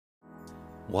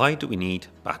Why do we need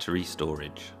battery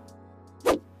storage?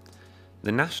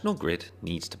 The national grid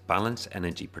needs to balance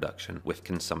energy production with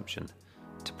consumption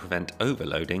to prevent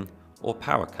overloading or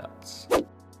power cuts.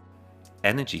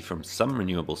 Energy from some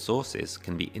renewable sources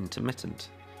can be intermittent,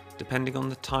 depending on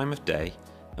the time of day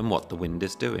and what the wind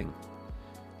is doing.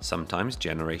 Sometimes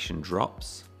generation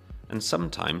drops, and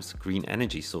sometimes green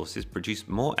energy sources produce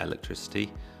more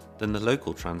electricity than the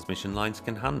local transmission lines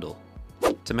can handle.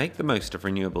 To make the most of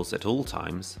renewables at all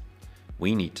times,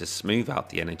 we need to smooth out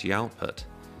the energy output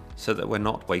so that we're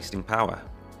not wasting power.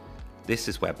 This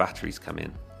is where batteries come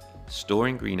in,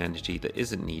 storing green energy that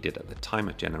isn't needed at the time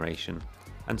of generation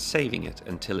and saving it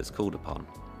until it's called upon.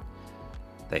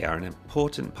 They are an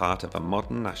important part of a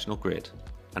modern national grid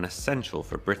and essential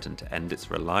for Britain to end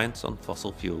its reliance on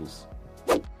fossil fuels.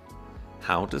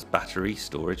 How does battery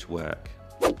storage work?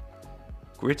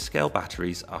 Grid-scale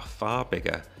batteries are far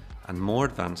bigger and more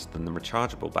advanced than the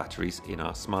rechargeable batteries in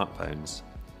our smartphones.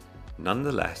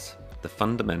 Nonetheless, the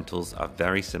fundamentals are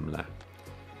very similar.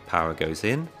 Power goes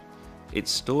in,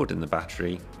 it's stored in the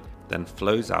battery, then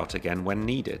flows out again when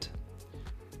needed.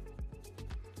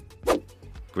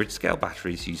 Grid-scale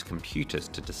batteries use computers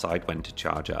to decide when to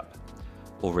charge up,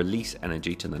 or release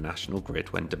energy to the national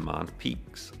grid when demand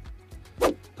peaks.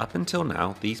 Up until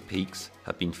now, these peaks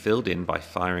have been filled in by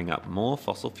firing up more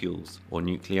fossil fuels or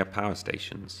nuclear power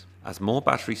stations. As more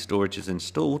battery storage is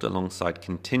installed alongside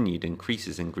continued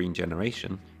increases in green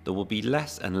generation, there will be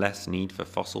less and less need for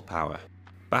fossil power.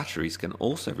 Batteries can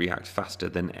also react faster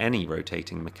than any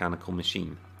rotating mechanical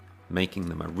machine, making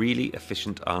them a really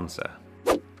efficient answer.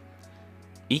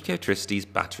 Ecotricity's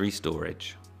battery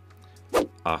storage.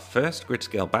 Our first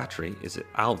grid-scale battery is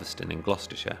at Alveston in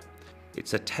Gloucestershire.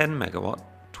 It's a 10 megawatt,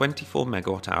 24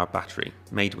 megawatt hour battery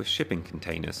made with shipping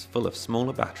containers full of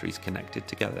smaller batteries connected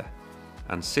together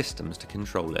and systems to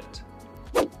control it.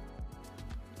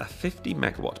 A 50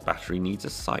 megawatt battery needs a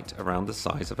site around the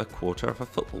size of a quarter of a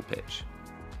football pitch.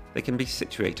 They can be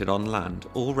situated on land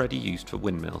already used for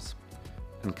windmills,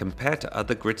 and compared to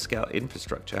other grid-scale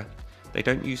infrastructure, they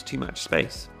don't use too much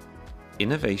space.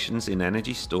 Innovations in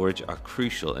energy storage are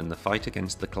crucial in the fight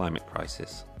against the climate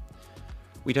crisis.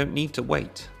 We don't need to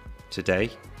wait.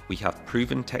 Today, we have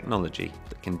proven technology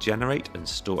that can generate and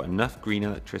store enough green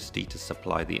electricity to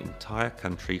supply the entire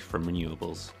country from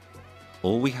renewables.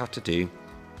 All we have to do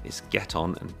is get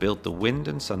on and build the wind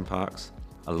and sun parks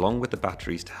along with the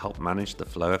batteries to help manage the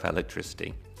flow of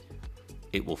electricity.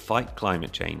 It will fight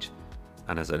climate change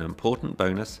and, as an important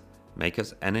bonus, make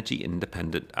us energy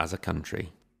independent as a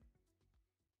country.